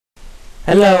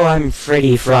Hello, I'm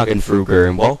Freddy Froggenfruger,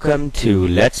 and welcome to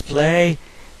Let's Play...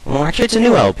 Well, actually, it's a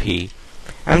new LP.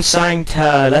 I'm signed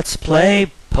to Let's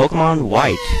Play Pokémon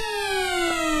White.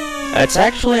 It's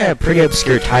actually a pretty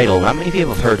obscure title. Not many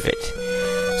people have heard of it.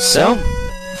 So,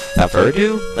 without further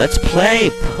ado, let's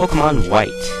play Pokémon White.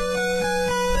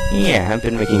 Yeah, I haven't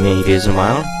been making many videos in a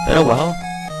while, but oh well.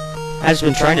 I've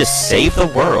been trying to save the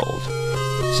world.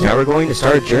 So now we're going to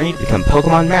start a journey to become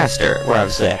Pokemon Master. We're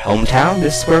obviously at hometown.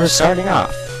 This is where we're starting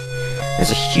off.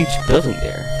 There's a huge building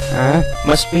there. That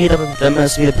must be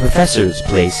the professor's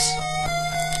place.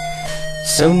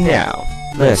 So now,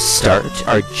 let's start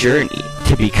our journey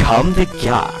to become the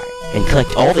guy and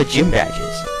collect all the gym badges.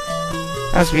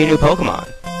 That must be a new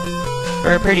Pokemon.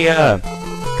 They're pretty,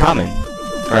 common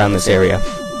around this area.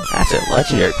 That's a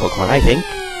legendary Pokemon, I think.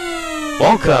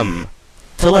 Welcome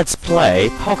to Let's Play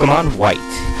Pokémon White.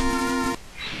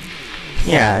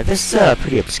 Yeah, this is a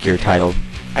pretty obscure title.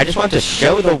 I just want to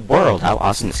show the world how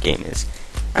awesome this game is.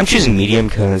 I'm choosing medium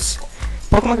because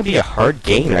Pokemon can be a hard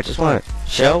game, and I just want to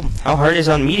show how hard it is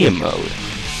on medium mode.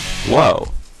 Whoa.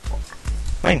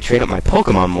 I can train up my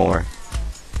Pokemon more.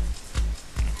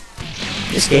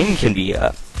 This game can be,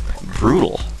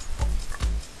 brutal.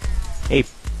 Hey.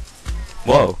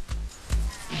 Whoa.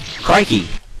 Crikey.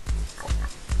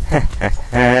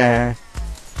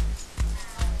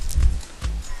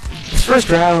 This first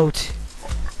route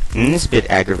is a bit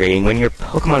aggravating when your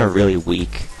Pokemon are really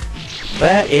weak,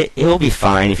 but it will be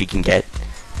fine if you can get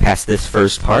past this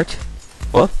first part.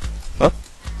 Whoa, whoa,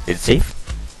 is it safe?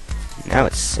 Now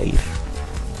it's safe.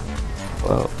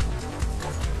 Whoa.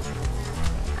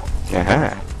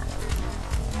 Aha.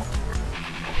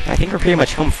 I think we're pretty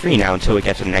much home free now until we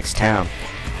get to the next town.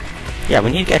 Yeah,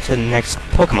 we need to get to the next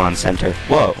Pokemon Center.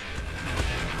 Whoa.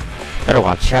 Better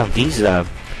watch out. These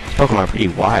Pokemon are pretty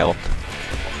wild.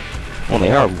 Well,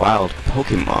 they are wild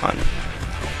Pokemon.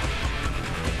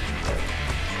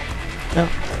 No,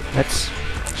 let's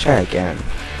try again.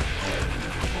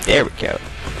 There we go.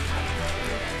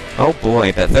 Oh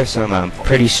boy, but there's some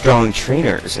pretty strong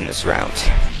trainers in this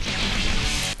route.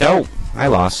 Oh, I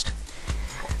lost.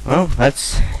 Well,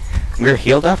 we're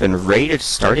healed up and ready to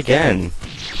start again.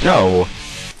 No.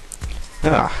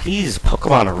 These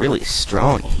Pokemon are really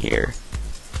strong here.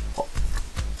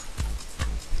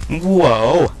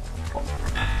 Whoa.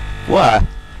 What?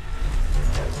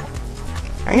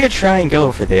 I'm gonna try and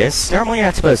go for this. Normally you're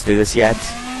not supposed to do this yet.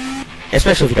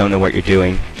 Especially if you don't know what you're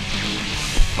doing.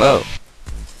 Whoa.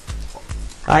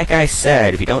 Like I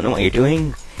said, if you don't know what you're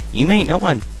doing, you may not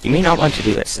want to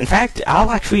do this. In fact,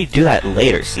 I'll actually do that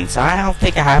later, since I don't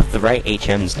think I have the right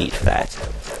HMs need for that.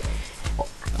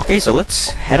 Okay, so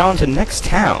let's head on to the next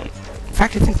town. In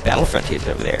fact, I think Battlefront is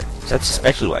over there. So that's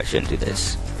especially why I shouldn't do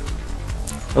this.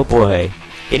 Oh boy.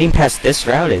 Getting past this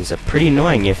route is pretty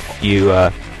annoying if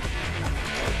you're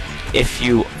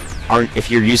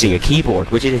using a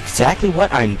keyboard, which is exactly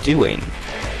what I'm doing.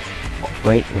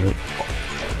 Wait.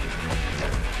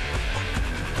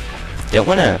 Don't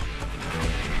wanna...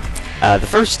 the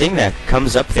first thing that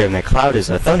comes up there in that cloud is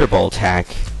a Thunderbolt attack.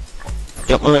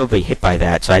 Don't want to be hit by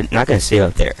that, so I'm not gonna stay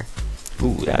out there.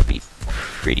 Ooh, that'd be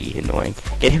pretty annoying.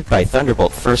 Get hit by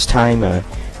Thunderbolt first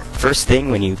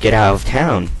thing when you get out of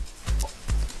town.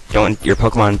 You don't want your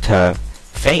Pokemon to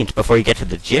faint before you get to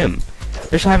the gym.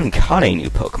 Especially I haven't caught any new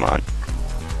Pokemon.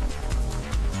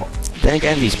 Then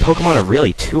again, these Pokemon are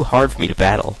really too hard for me to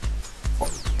battle.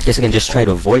 I guess I can just try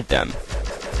to avoid them.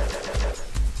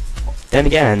 Then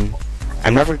again,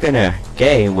 I'm never gonna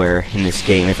get anywhere in this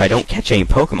game if I don't catch any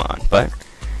Pokemon, but...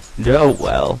 oh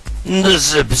well. The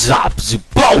zip-zop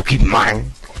Pokemon!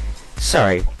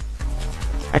 Sorry.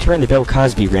 I turn to Bill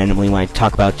Cosby randomly when I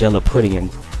talk about Jello pudding and...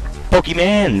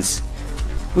 Pokemans!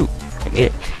 Ooh, I made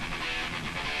it.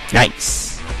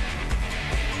 Nice!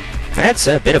 That's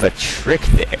a bit of a trick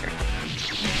there.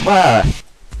 Wow!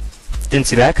 Didn't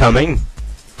see that coming.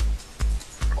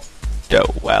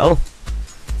 Oh well.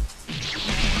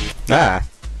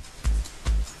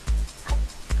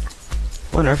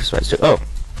 Wonder if it's supposed to... oh.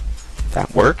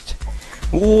 That worked.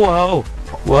 Whoa!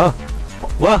 Whoa!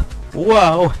 Whoa!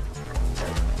 Whoa!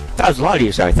 That was a lot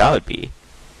easier than I thought it would be.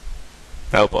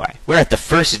 Oh boy. We're at the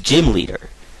first gym leader.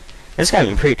 This gotta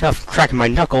be pretty tough. Cracking my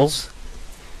knuckles.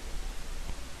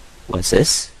 What's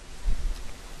this?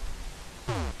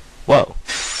 Whoa.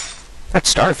 That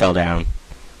star fell down.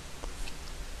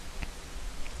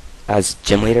 Is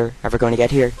gym leader ever going to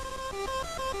get here?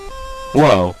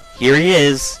 Whoa, here he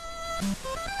is!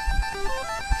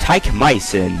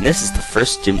 Tyke-Mycin. This is the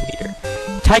first gym leader.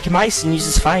 Tyke-Mycin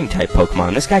uses fighting type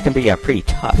Pokemon. This guy can be pretty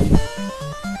tough.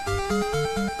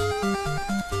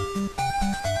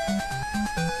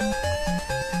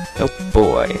 Oh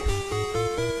boy.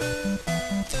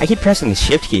 I keep pressing the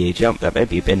shift key to jump, that might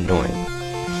be a bit annoying.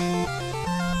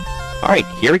 Alright,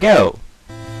 here we go.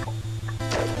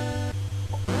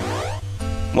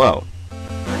 Whoa.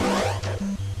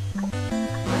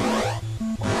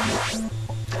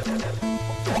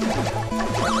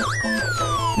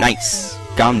 Nice.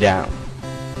 Calm down.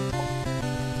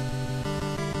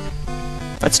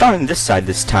 Let's start on this side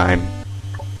this time.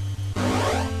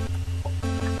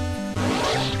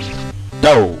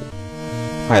 No!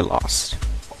 I lost.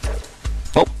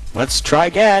 Oh, let's try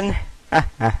again. Ha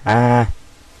ha ha.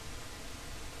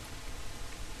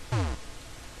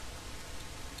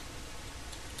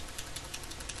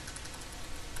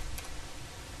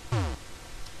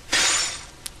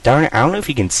 Darn it, I don't know if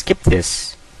you can skip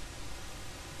this.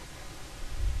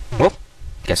 Well,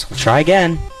 guess I'll try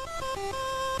again.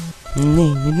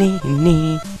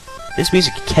 This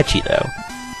music is catchy though.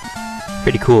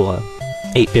 Pretty cool,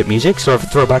 8-bit music, sort of a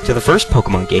throwback to the first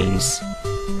Pokemon games.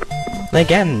 Then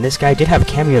again, this guy did have a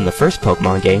cameo in the first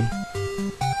Pokemon game.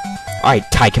 Alright,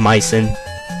 Taikamaisen,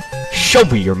 show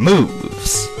me your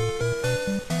moves!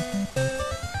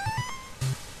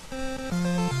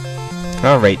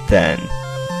 Alright then.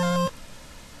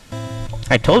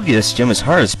 I told you this gym is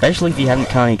hard, especially if you haven't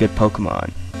caught any good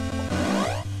Pokemon.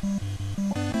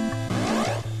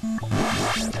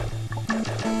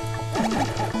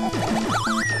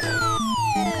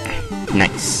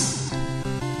 Nice.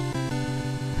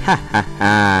 Ha ha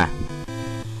ha.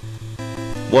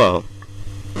 Whoa.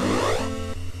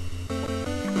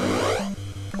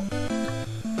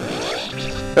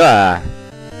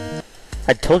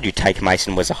 I told you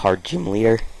Taikamaisen was a hard gym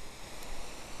leader.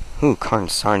 Ooh,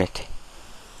 darn it.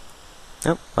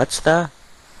 Oh, what's the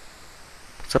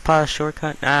pause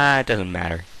shortcut? Ah, it doesn't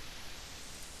matter.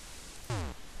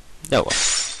 No,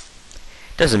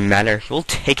 doesn't matter. We'll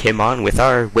take him on with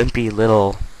our wimpy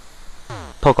little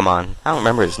Pokemon. I don't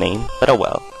remember his name, but oh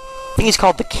well. I think he's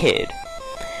called the Kid.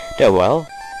 Oh well,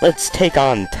 let's take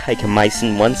on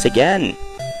Taikamaisen once again.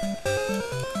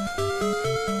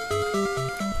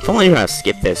 If only I knew how to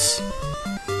skip this.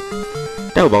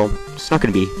 Oh well, it's not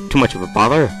gonna be too much of a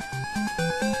bother.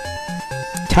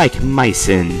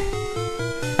 Taikamaisen.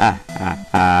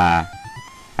 I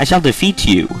shall defeat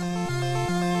you.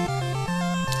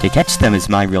 To catch them is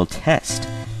my real test.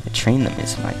 To train them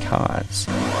is my cause.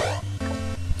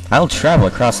 I'll travel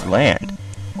across the land,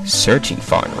 searching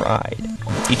far and wide,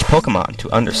 each Pokemon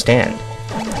to understand.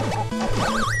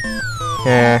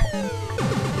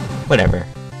 Whatever.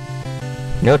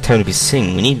 No time to be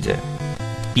singing, we need to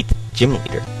beat the gym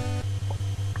leader.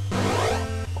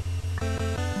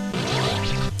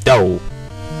 Oh!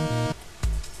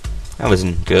 That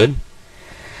wasn't good.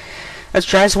 Let's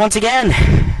try this once again!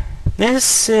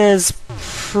 This is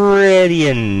pretty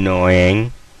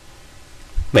annoying.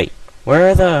 Wait, where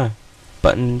are the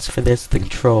buttons for this? The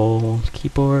control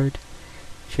keyboard?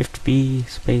 Shift B,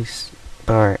 space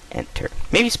bar, enter.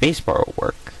 Maybe space bar will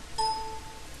work.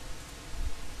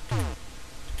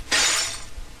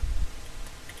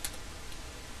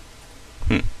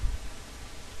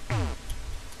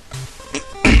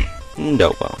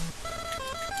 No, well.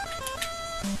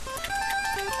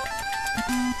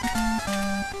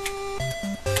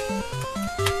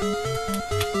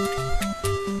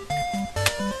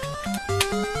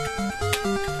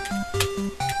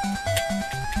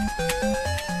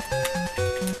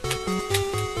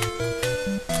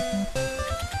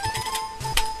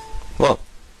 Whoa.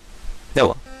 No,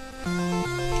 well.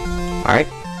 Alright.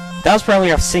 That was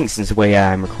probably off sync since the way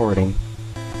I'm recording.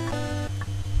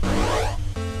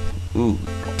 Ooh,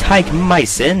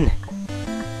 Taikamaisen!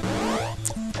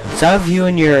 So how have you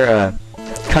and your,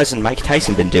 cousin Mike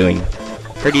Tyson been doing?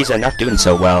 Heard he's, not doing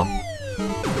so well.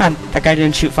 Man, that guy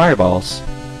didn't shoot fireballs.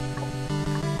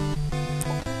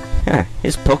 Huh,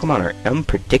 his Pokemon are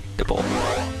unpredictable.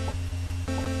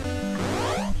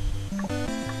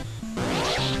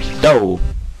 No!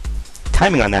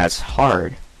 Timing on that is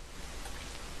hard.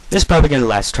 This is probably gonna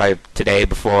last try today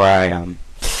before I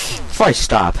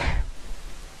stop.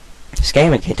 This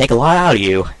game can take a lot out of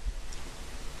you.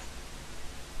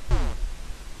 I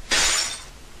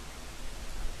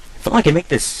feel like I can make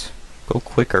this go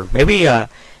quicker. Maybe,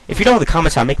 if you know in the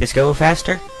comments how to make this go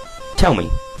faster, tell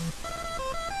me.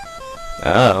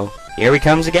 Uh-oh, here he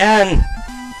comes again!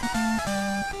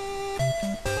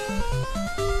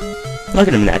 Look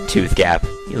at him in that tooth gap.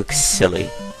 He looks silly.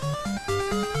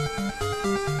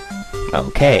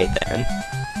 Okay, then.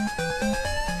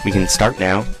 We can start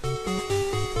now.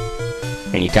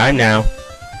 Anytime now.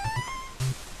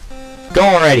 Go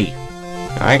already!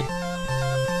 Alright.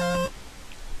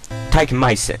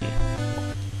 Taikamaisen.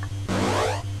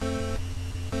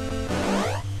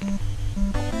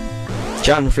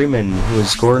 John Freeman, who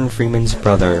is Gordon Freeman's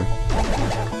brother,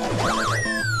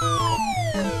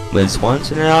 was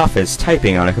once in an office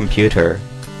typing on a computer.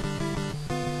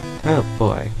 Oh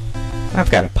boy.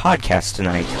 I've got a podcast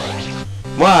tonight.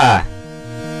 Wah!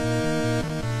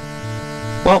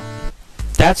 Well,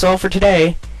 that's all for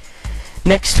today.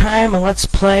 Next time, let's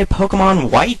play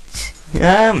Pokemon White.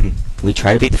 We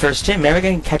try to beat the first gym. Maybe we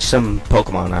can catch some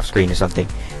Pokemon off screen or something.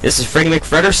 This is Freddie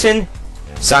McFredderson,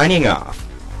 signing off.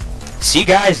 See you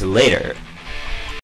guys later.